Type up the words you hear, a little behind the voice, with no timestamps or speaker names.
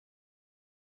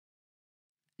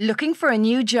Looking for a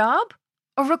new job?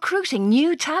 Or recruiting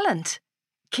new talent?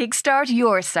 Kickstart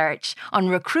your search on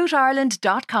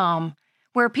recruitireland.com,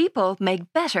 where people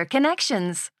make better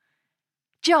connections.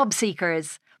 Job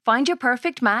seekers, find your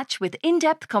perfect match with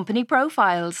in-depth company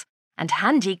profiles and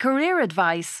handy career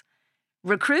advice.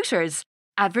 Recruiters,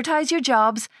 advertise your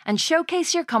jobs and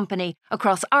showcase your company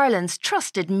across Ireland's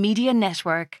trusted media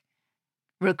network.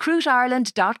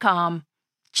 recruitireland.com.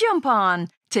 Jump on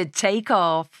to take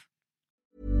off.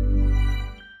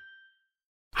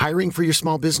 Hiring for your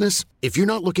small business? If you're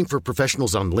not looking for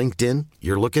professionals on LinkedIn,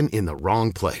 you're looking in the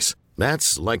wrong place.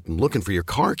 That's like looking for your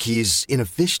car keys in a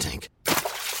fish tank.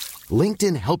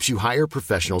 LinkedIn helps you hire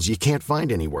professionals you can't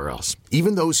find anywhere else,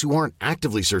 even those who aren't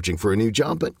actively searching for a new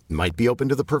job but might be open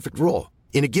to the perfect role.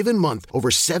 In a given month, over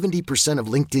 70% of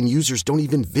LinkedIn users don't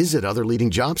even visit other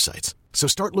leading job sites. So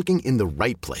start looking in the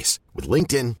right place. With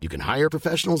LinkedIn, you can hire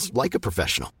professionals like a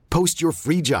professional. Post your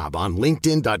free job on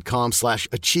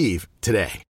linkedin.com/achieve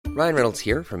today. Ryan Reynolds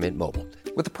here from Mint Mobile.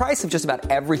 With the price of just about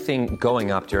everything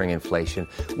going up during inflation,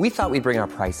 we thought we'd bring our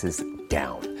prices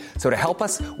down. So to help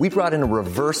us, we brought in a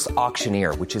reverse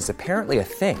auctioneer, which is apparently a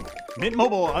thing. Mint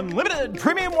Mobile Unlimited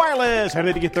Premium Wireless. How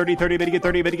to get 30, 30, bit to get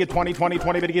 30, bit to get 20, 20,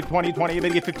 20, bit to get 20, 20, bit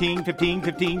to get 15, 15,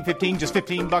 15, 15, just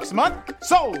 $15 a month?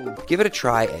 Sold! Give it a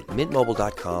try at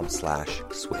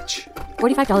mintmobile.com/switch.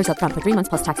 $45 up front for 3 months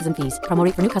plus taxes and fees. Promo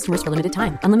rate for new customers for limited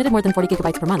time. Unlimited more than 40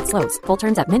 gigabytes per month. Slows full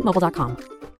terms at mintmobile.com.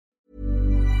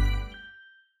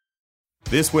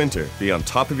 This winter, be on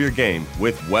top of your game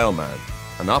with Wellman,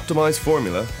 an optimized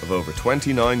formula of over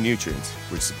 29 nutrients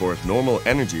which support normal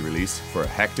energy release for a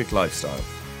hectic lifestyle.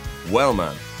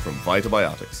 Wellman from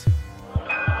Vitabiotics.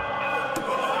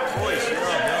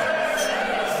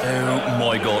 Oh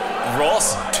my god,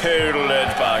 Ross, total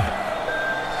edge bag.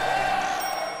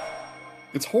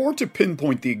 It's hard to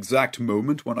pinpoint the exact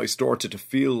moment when I started to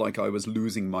feel like I was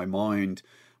losing my mind,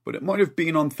 but it might have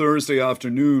been on Thursday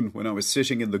afternoon when I was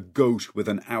sitting in the GOAT with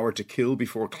an hour to kill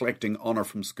before collecting honour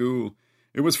from school.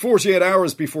 It was 48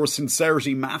 hours before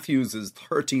Sincerity Matthews'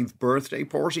 13th birthday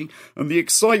party, and the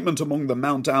excitement among the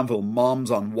Mount Anville moms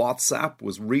on WhatsApp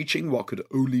was reaching what could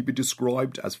only be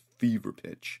described as fever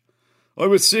pitch. I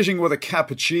was sitting with a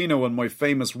cappuccino and my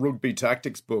famous rugby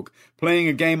tactics book, playing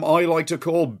a game I like to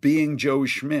call Being Joe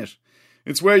Schmidt.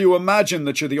 It's where you imagine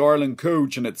that you're the Ireland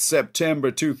coach and it's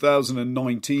September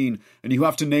 2019 and you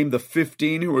have to name the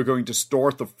 15 who are going to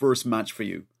start the first match for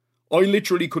you. I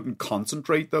literally couldn't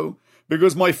concentrate though,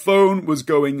 because my phone was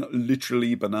going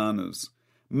literally bananas.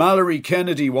 Mallory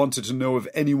Kennedy wanted to know if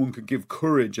anyone could give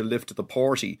Courage a lift to the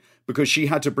party because she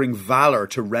had to bring Valour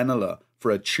to Ranelagh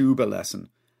for a tuba lesson.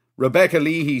 Rebecca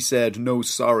Leahy said no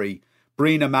sorry.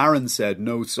 Brina Marin said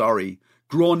no sorry.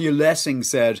 Grania Lessing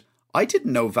said, I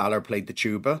didn't know Valour played the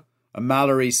tuba. And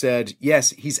Mallory said,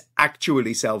 yes, he's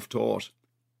actually self-taught.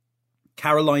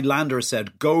 Caroline Lander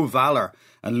said, go Valour.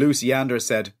 And Lucy Anders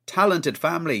said, talented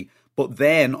family. But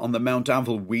then on the Mount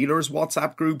Anville Wheelers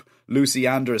WhatsApp group, Lucy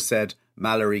Anders said,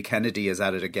 Mallory Kennedy is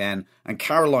at it again. And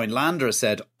Caroline Lander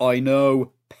said, I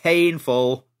know,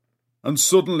 painful. And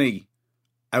suddenly,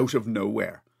 out of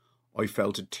nowhere, I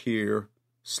felt a tear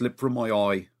slip from my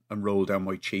eye and roll down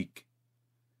my cheek.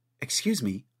 Excuse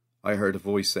me, I heard a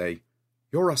voice say,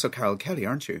 you're Ross O'Carroll Kelly,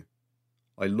 aren't you?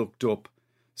 I looked up.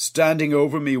 Standing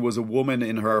over me was a woman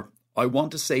in her, I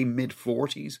want to say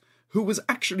mid-40s, who was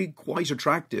actually quite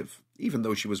attractive, even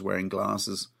though she was wearing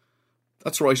glasses.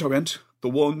 That's right, I went. The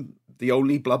one, the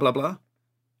only, blah, blah, blah.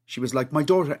 She was like, my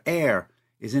daughter, Air,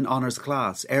 is in honours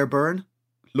class. Air Byrne?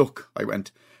 Look, I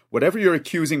went, whatever you're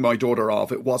accusing my daughter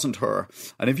of, it wasn't her.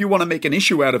 And if you want to make an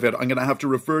issue out of it, I'm going to have to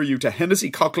refer you to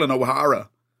Hennessy Coughlin O'Hara.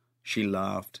 She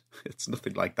laughed. It's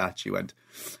nothing like that, she went.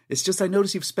 It's just I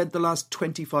noticed you've spent the last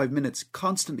 25 minutes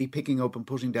constantly picking up and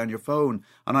putting down your phone.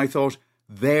 And I thought,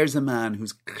 there's a man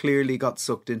who's clearly got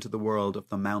sucked into the world of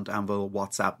the Mount Anville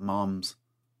WhatsApp moms.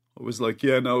 I was like,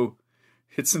 yeah, no,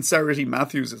 it's Sincerity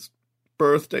Matthews'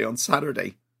 birthday on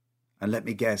Saturday. And let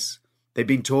me guess, they've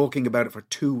been talking about it for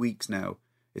 2 weeks now.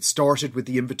 It started with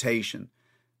the invitation.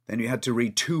 Then you had to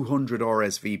read 200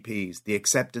 RSVPs, the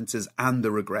acceptances and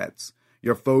the regrets.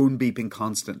 Your phone beeping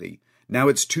constantly. Now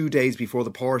it's 2 days before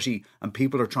the party and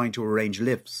people are trying to arrange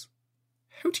lifts.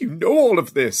 How do you know all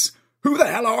of this? Who the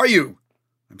hell are you?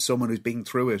 I'm someone who's been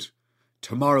through it.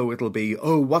 Tomorrow it'll be,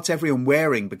 oh, what's everyone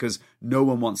wearing? Because no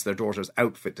one wants their daughter's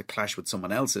outfit to clash with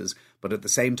someone else's, but at the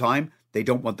same time, they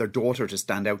don't want their daughter to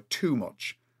stand out too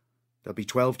much. There'll be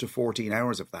 12 to 14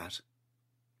 hours of that.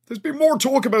 There's been more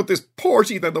talk about this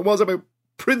party than there was about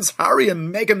Prince Harry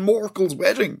and Meghan Markle's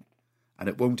wedding. And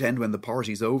it won't end when the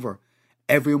party's over.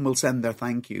 Everyone will send their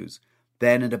thank yous.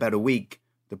 Then in about a week,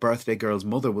 The birthday girl's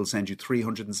mother will send you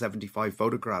 375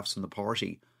 photographs from the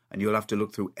party, and you'll have to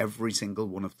look through every single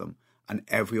one of them, and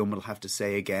everyone will have to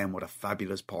say again what a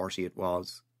fabulous party it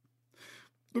was.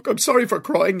 Look, I'm sorry for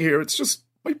crying here. It's just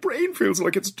my brain feels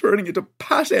like it's turning into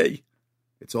pate.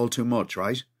 It's all too much,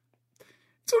 right?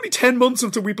 It's only 10 months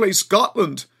until we play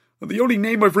Scotland, and the only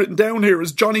name I've written down here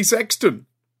is Johnny Sexton.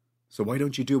 So why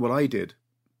don't you do what I did?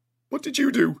 What did you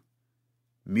do?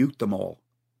 Mute them all.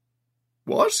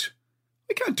 What?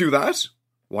 I can't do that.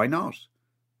 Why not?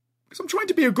 Because I'm trying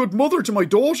to be a good mother to my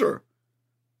daughter.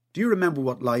 Do you remember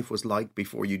what life was like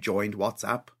before you joined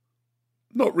WhatsApp?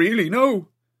 Not really, no.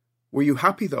 Were you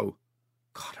happy though?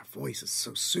 God, her voice is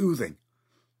so soothing.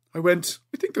 I went,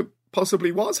 I think I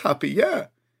possibly was happy, yeah.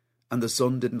 And the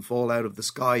sun didn't fall out of the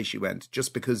sky, she went,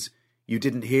 just because you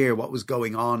didn't hear what was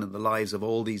going on in the lives of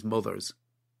all these mothers.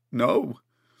 No,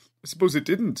 I suppose it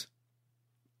didn't.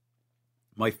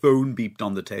 My phone beeped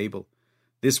on the table.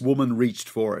 This woman reached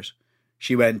for it.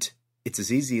 She went, "It's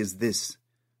as easy as this."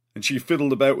 And she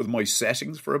fiddled about with my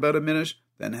settings for about a minute,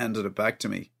 then handed it back to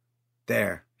me.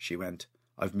 "There," she went,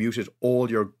 "I've muted all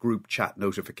your group chat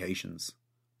notifications."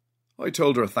 I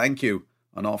told her thank you,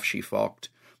 and off she focked.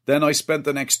 Then I spent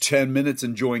the next 10 minutes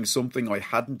enjoying something I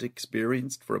hadn't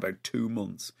experienced for about 2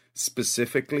 months,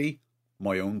 specifically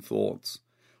my own thoughts.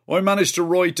 I managed to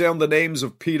write down the names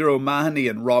of Peter O'Mahony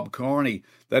and Rob Kearney.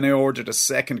 Then I ordered a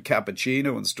second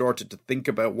cappuccino and started to think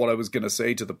about what I was going to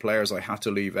say to the players I had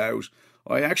to leave out.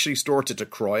 I actually started to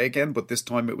cry again, but this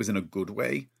time it was in a good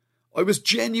way. I was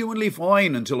genuinely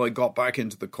fine until I got back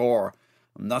into the car,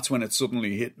 and that's when it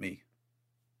suddenly hit me.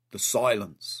 The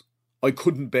silence. I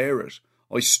couldn't bear it.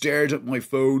 I stared at my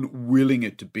phone, willing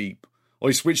it to beep.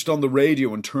 I switched on the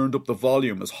radio and turned up the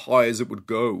volume as high as it would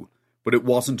go, but it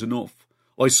wasn't enough.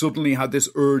 I suddenly had this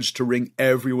urge to ring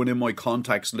everyone in my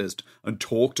contacts list and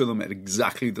talk to them at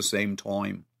exactly the same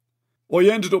time. I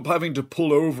ended up having to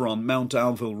pull over on Mount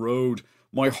Alville Road.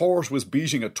 My heart was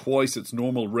beating at twice its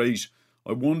normal rate.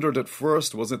 I wondered at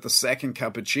first, was it the second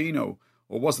cappuccino,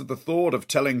 or was it the thought of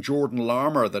telling Jordan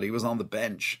Larmour that he was on the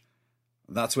bench?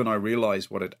 And that's when I realised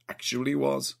what it actually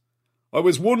was. I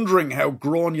was wondering how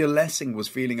Grania Lessing was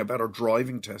feeling about her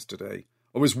driving test today.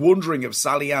 I was wondering if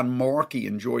Sally Ann Markey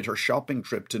enjoyed her shopping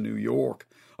trip to New York.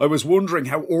 I was wondering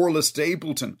how Orla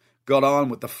Stapleton got on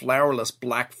with the flourless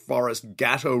Black Forest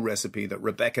Gatto recipe that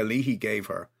Rebecca Leahy gave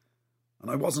her.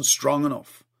 And I wasn't strong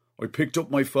enough. I picked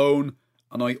up my phone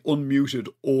and I unmuted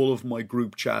all of my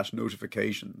group chat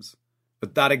notifications.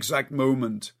 At that exact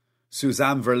moment,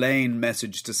 Suzanne Verlaine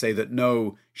messaged to say that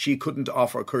no, she couldn't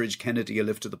offer Courage Kennedy a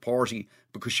lift to the party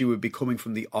because she would be coming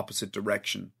from the opposite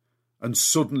direction. And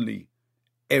suddenly,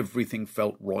 everything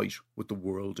felt right with the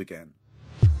world again.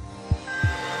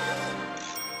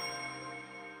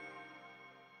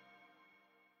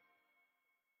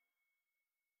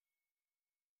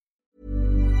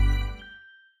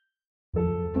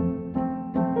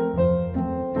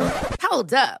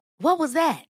 Hold up. What was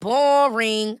that?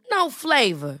 Boring. No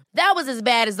flavor. That was as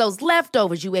bad as those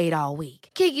leftovers you ate all week.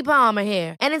 Keke Palmer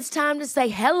here, and it's time to say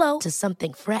hello to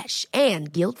something fresh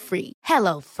and guilt-free.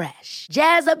 Hello Fresh.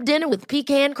 Jazz up dinner with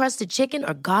pecan-crusted chicken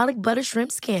or garlic butter shrimp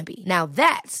scampi. Now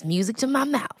that's music to my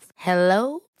mouth.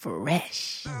 Hello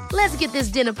Fresh. Let's get this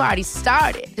dinner party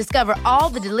started. Discover all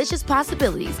the delicious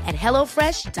possibilities at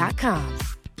HelloFresh.com.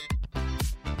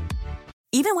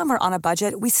 Even when we're on a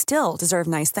budget, we still deserve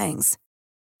nice things.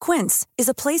 Quince is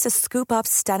a place to scoop up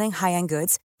stunning high-end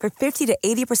goods for 50 to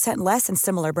 80% less than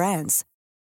similar brands.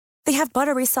 They have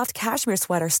buttery soft cashmere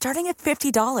sweaters starting at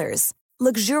 $50,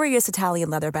 luxurious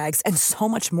Italian leather bags, and so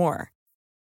much more.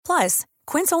 Plus,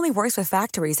 Quince only works with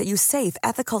factories that use safe,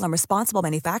 ethical, and responsible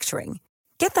manufacturing.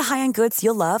 Get the high-end goods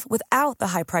you'll love without the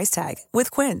high price tag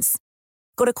with Quince.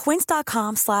 Go to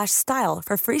quince.com/style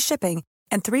for free shipping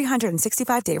and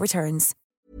 365-day returns.